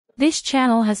This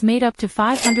channel has made up to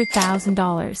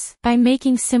 $500,000 by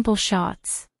making simple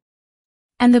shots.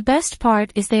 And the best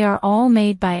part is they are all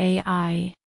made by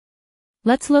AI.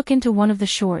 Let's look into one of the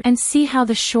short and see how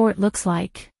the short looks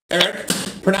like. Eric,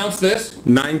 pronounce this.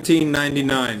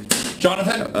 1999.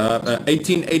 Jonathan?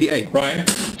 1888. Ryan?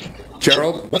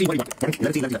 Gerald?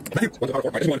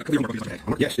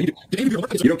 Yes, you do.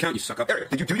 You don't count, you suck up. Eric,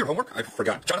 did you do your homework? I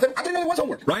forgot. Jonathan? I didn't know it was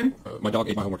homework. Ryan? My dog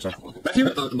ate my homework, sir. Matthew?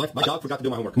 My dog forgot to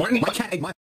do my homework. Martin? My cat ate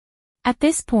my... At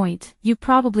this point, you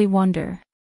probably wonder,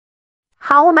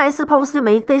 how am I supposed to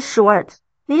make this short?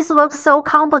 This looks so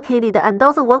complicated and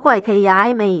doesn't look like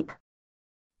AI made.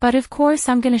 But of course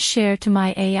I'm gonna share to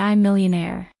my AI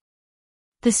Millionaire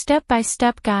the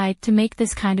step-by-step guide to make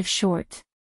this kind of short.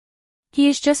 He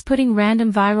is just putting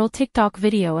random viral TikTok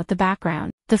video at the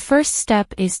background. The first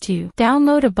step is to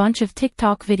download a bunch of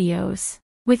TikTok videos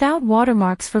without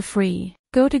watermarks for free.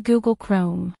 Go to Google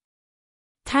Chrome.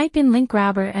 Type in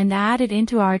Linkgrabber and add it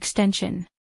into our extension.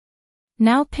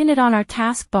 Now pin it on our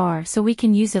taskbar so we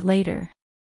can use it later.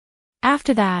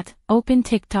 After that, open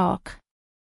TikTok.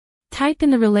 Type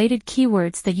in the related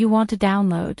keywords that you want to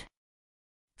download.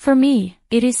 For me,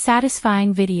 it is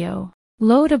satisfying video.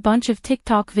 Load a bunch of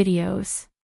TikTok videos.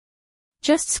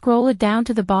 Just scroll it down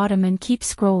to the bottom and keep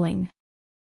scrolling.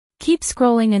 Keep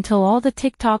scrolling until all the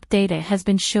TikTok data has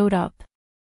been showed up.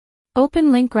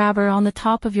 Open Linkgrabber on the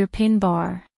top of your pin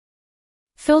bar.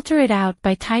 Filter it out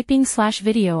by typing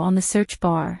 /video on the search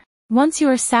bar. Once you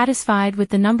are satisfied with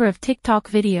the number of TikTok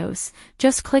videos,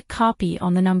 just click copy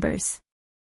on the numbers.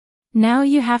 Now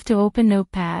you have to open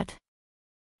Notepad.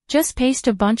 Just paste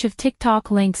a bunch of TikTok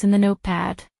links in the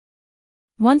Notepad.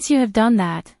 Once you have done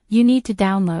that, you need to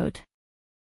download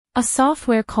a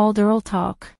software called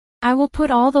URLTOK. I will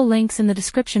put all the links in the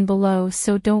description below,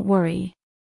 so don't worry.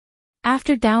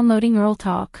 After downloading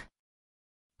URLTOK,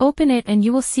 open it and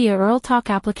you will see a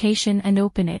URLTOK application and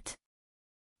open it.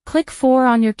 Click 4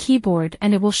 on your keyboard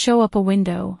and it will show up a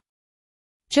window.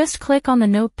 Just click on the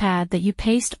notepad that you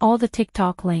paste all the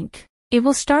TikTok link. It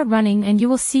will start running and you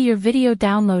will see your video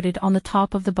downloaded on the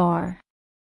top of the bar.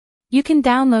 You can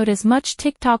download as much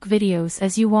TikTok videos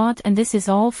as you want, and this is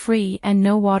all free and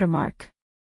no watermark.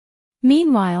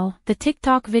 Meanwhile, the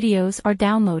TikTok videos are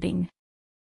downloading.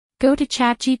 Go to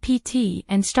ChatGPT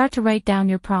and start to write down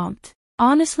your prompt.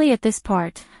 Honestly, at this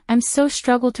part, I'm so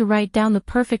struggled to write down the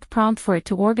perfect prompt for it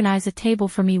to organize a table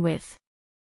for me with.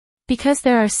 Because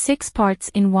there are 6 parts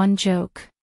in one joke.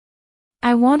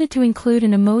 I wanted to include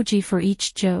an emoji for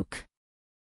each joke.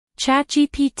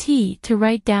 ChatGPT to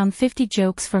write down 50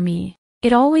 jokes for me.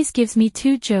 It always gives me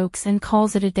 2 jokes and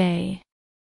calls it a day.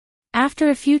 After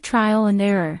a few trial and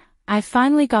error, I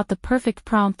finally got the perfect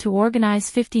prompt to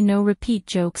organize 50 no-repeat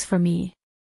jokes for me.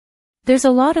 There's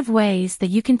a lot of ways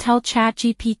that you can tell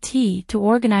ChatGPT to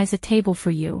organize a table for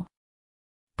you.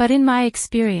 But in my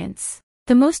experience,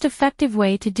 the most effective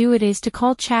way to do it is to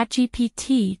call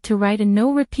ChatGPT to write a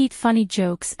no-repeat funny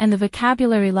jokes, and the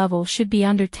vocabulary level should be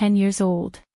under 10 years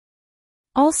old.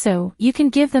 Also, you can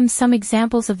give them some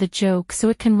examples of the joke so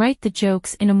it can write the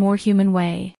jokes in a more human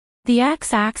way. The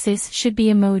x-axis should be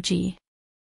emoji.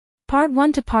 Part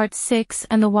 1 to Part 6,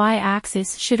 and the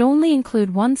y-axis should only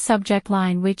include one subject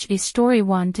line, which is Story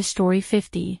 1 to Story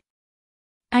 50.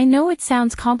 I know it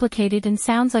sounds complicated and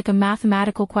sounds like a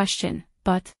mathematical question,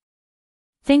 but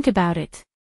think about it.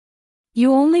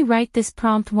 You only write this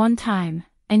prompt one time,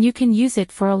 and you can use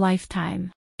it for a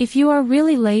lifetime. If you are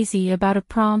really lazy about a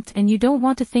prompt and you don't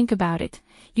want to think about it,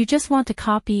 you just want to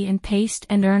copy and paste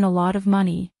and earn a lot of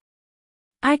money,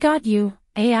 I got you,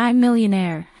 AI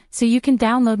Millionaire, so you can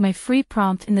download my free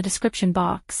prompt in the description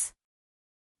box.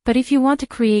 But if you want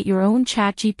to create your own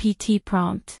ChatGPT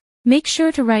prompt, make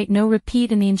sure to write no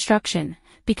repeat in the instruction,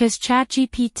 because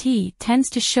ChatGPT tends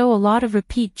to show a lot of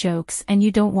repeat jokes and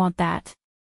you don't want that.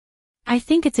 I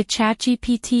think it's a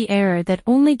ChatGPT error that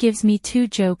only gives me 2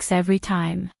 jokes every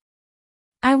time.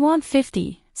 I want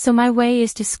 50, so my way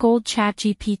is to scold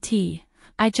ChatGPT.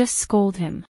 I just scold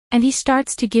him, and he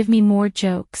starts to give me more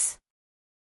jokes.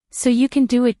 So you can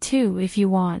do it too if you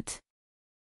want.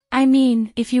 I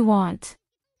mean, if you want.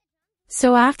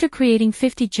 So after creating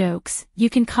 50 jokes, you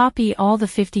can copy all the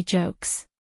 50 jokes.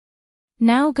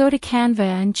 Now go to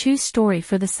Canva and choose story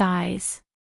for the size.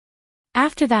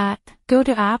 After that, go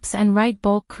to Apps and write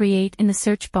bulk create in the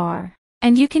search bar,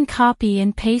 and you can copy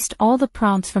and paste all the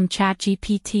prompts from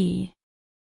ChatGPT.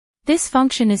 This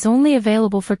function is only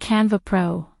available for Canva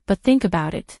Pro, but think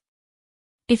about it.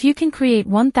 If you can create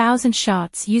 1,000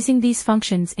 shots using these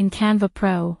functions in Canva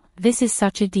Pro, this is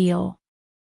such a deal.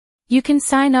 You can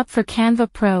sign up for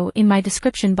Canva Pro in my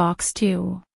description box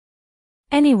too.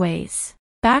 Anyways,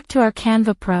 Back to our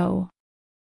Canva Pro.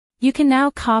 You can now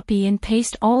copy and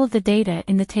paste all of the data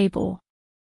in the table.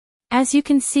 As you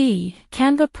can see,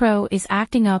 Canva Pro is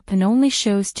acting up and only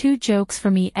shows 2 jokes for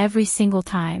me every single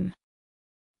time.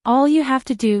 All you have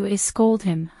to do is scold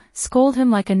him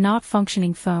like a not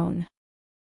functioning phone.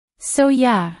 So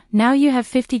yeah, now you have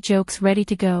 50 jokes ready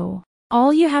to go.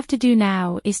 All you have to do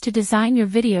now is to design your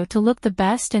video to look the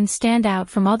best and stand out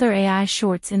from other AI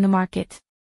shorts in the market.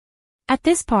 At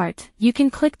this part, you can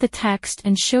click the text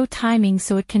and show timing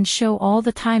so it can show all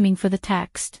the timing for the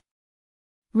text.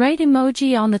 Write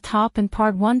emoji on the top and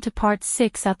part 1 to part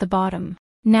 6 at the bottom.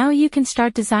 Now you can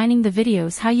start designing the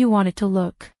videos how you want it to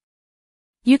look.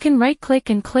 You can right-click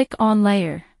and click on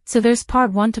layer, so there's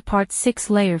part 1 to part 6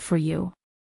 layer for you.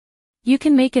 You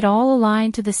can make it all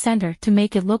aligned to the center to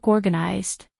make it look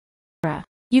organized.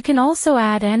 You can also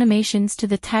add animations to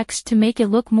the text to make it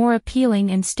look more appealing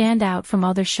and stand out from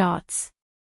other shots.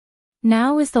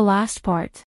 Now is the last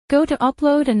part. Go to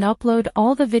upload and upload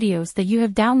all the videos that you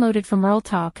have downloaded from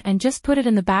URLTOK and just put it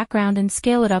in the background and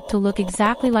scale it up to look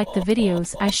exactly like the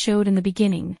videos I showed in the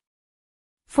beginning.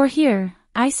 For here,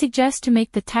 I suggest to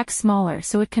make the text smaller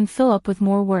so it can fill up with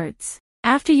more words.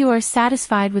 After you are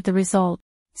satisfied with the result,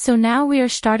 so now we are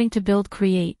starting to build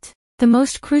create. The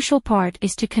most crucial part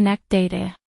is to connect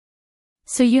data.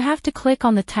 So you have to click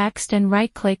on the text and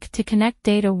right-click to connect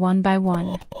data one by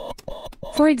one.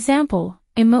 For example,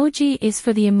 emoji is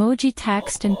for the emoji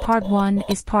text and part 1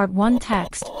 is part 1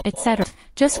 text, etc.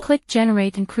 Just click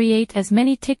generate and create as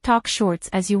many TikTok shorts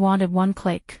as you want at one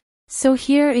click. So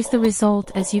here is the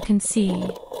result as you can see.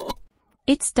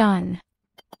 It's done.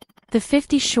 The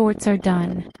 50 shorts are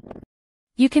done.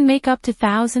 You can make up to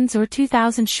thousands or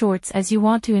 2,000 shorts as you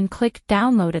want to and click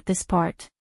download at this part.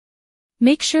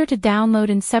 Make sure to download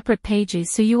in separate pages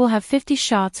so you will have 50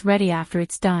 shots ready after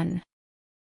it's done.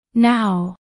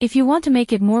 Now, if you want to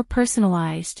make it more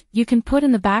personalized, you can put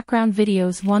in the background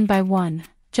videos one by one,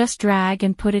 just drag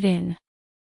and put it in.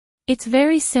 It's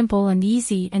very simple and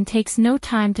easy and takes no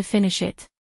time to finish it.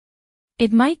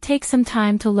 It might take some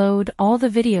time to load all the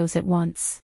videos at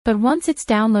once, but once it's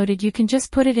downloaded you can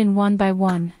just put it in one by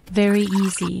one, very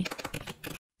easy.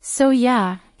 So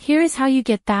yeah, here is how you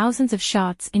get thousands of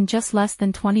shots in just less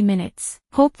than 20 minutes.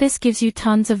 Hope this gives you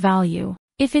tons of value.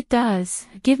 If it does,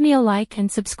 give me a like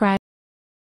and subscribe.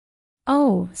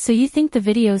 Oh, so you think the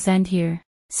videos end here?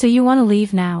 So you want to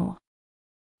leave now?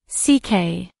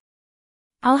 CK.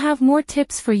 I'll have more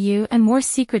tips for you and more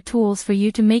secret tools for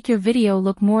you to make your video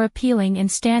look more appealing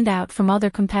and stand out from other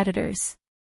competitors.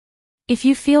 If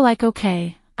you feel like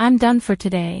okay, I'm done for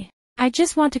today. I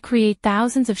just want to create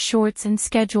thousands of shorts and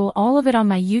schedule all of it on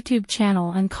my YouTube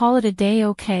channel and call it a day,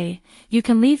 okay, you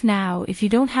can leave now if you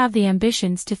don't have the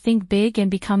ambitions to think big and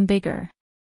become bigger.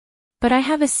 But I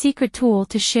have a secret tool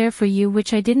to share for you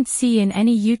which I didn't see in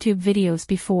any YouTube videos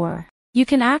before. You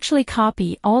can actually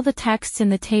copy all the texts in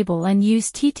the table and use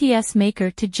TTS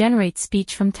Maker to generate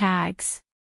speech from tags.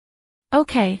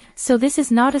 Okay, so this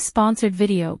is not a sponsored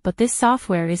video, but this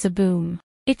software is a boom.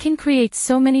 It can create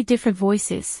so many different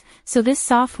voices, so this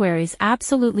software is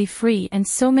absolutely free and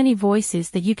so many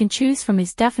voices that you can choose from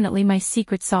is definitely my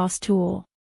secret sauce tool.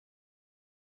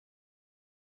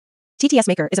 TTS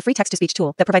Maker is a free text-to-speech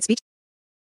tool that provides speech.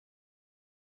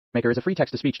 Maker is a free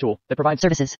text-to-speech tool that provides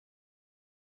services.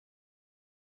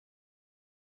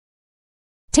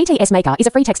 TTS Maker is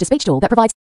a free text-to-speech tool that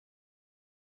provides.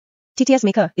 TTS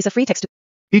Maker is a free text.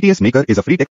 TTS Maker is a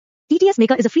free text. TTS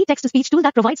Maker is a free text-to-speech tool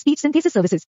that provides speech synthesis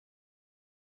services.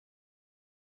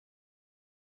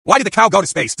 Why did the cow go to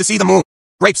space? To see the moon.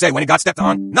 Grape say when it got stepped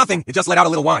on? Nothing, it just let out a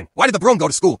little wine. Why did the broom go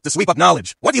to school? To sweep up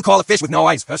knowledge. What do you call a fish with no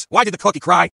eyes, Huss? Why did the cookie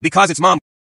cry? Because its mom.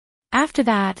 After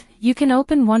that, you can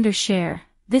open Wondershare.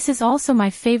 This is also my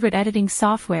favorite editing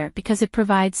software because it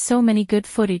provides so many good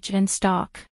footage and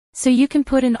stock. So you can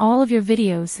put in all of your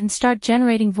videos and start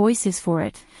generating voices for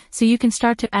it, so you can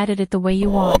start to edit it the way you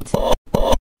want.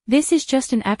 This is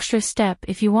just an extra step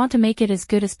if you want to make it as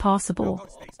good as possible.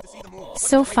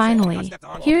 So finally,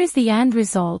 here is the end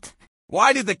result.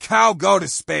 Why did the cow go to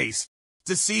space?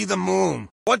 To see the moon.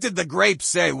 What did the grape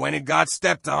say when it got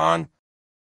stepped on?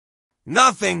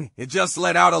 Nothing, it just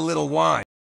let out a little wine.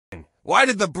 Why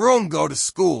did the broom go to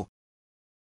school?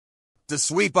 To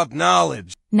sweep up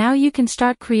knowledge. Now you can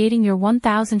start creating your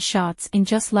 1000 shots in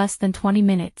just less than 20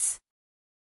 minutes.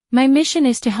 My mission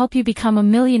is to help you become a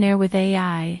millionaire with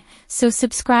AI, so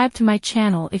subscribe to my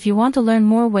channel if you want to learn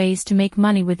more ways to make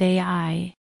money with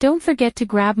AI. Don't forget to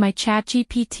grab my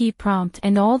ChatGPT prompt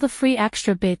and all the free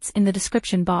extra bits in the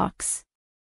description box.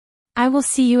 I will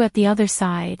see you at the other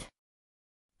side.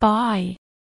 Bye.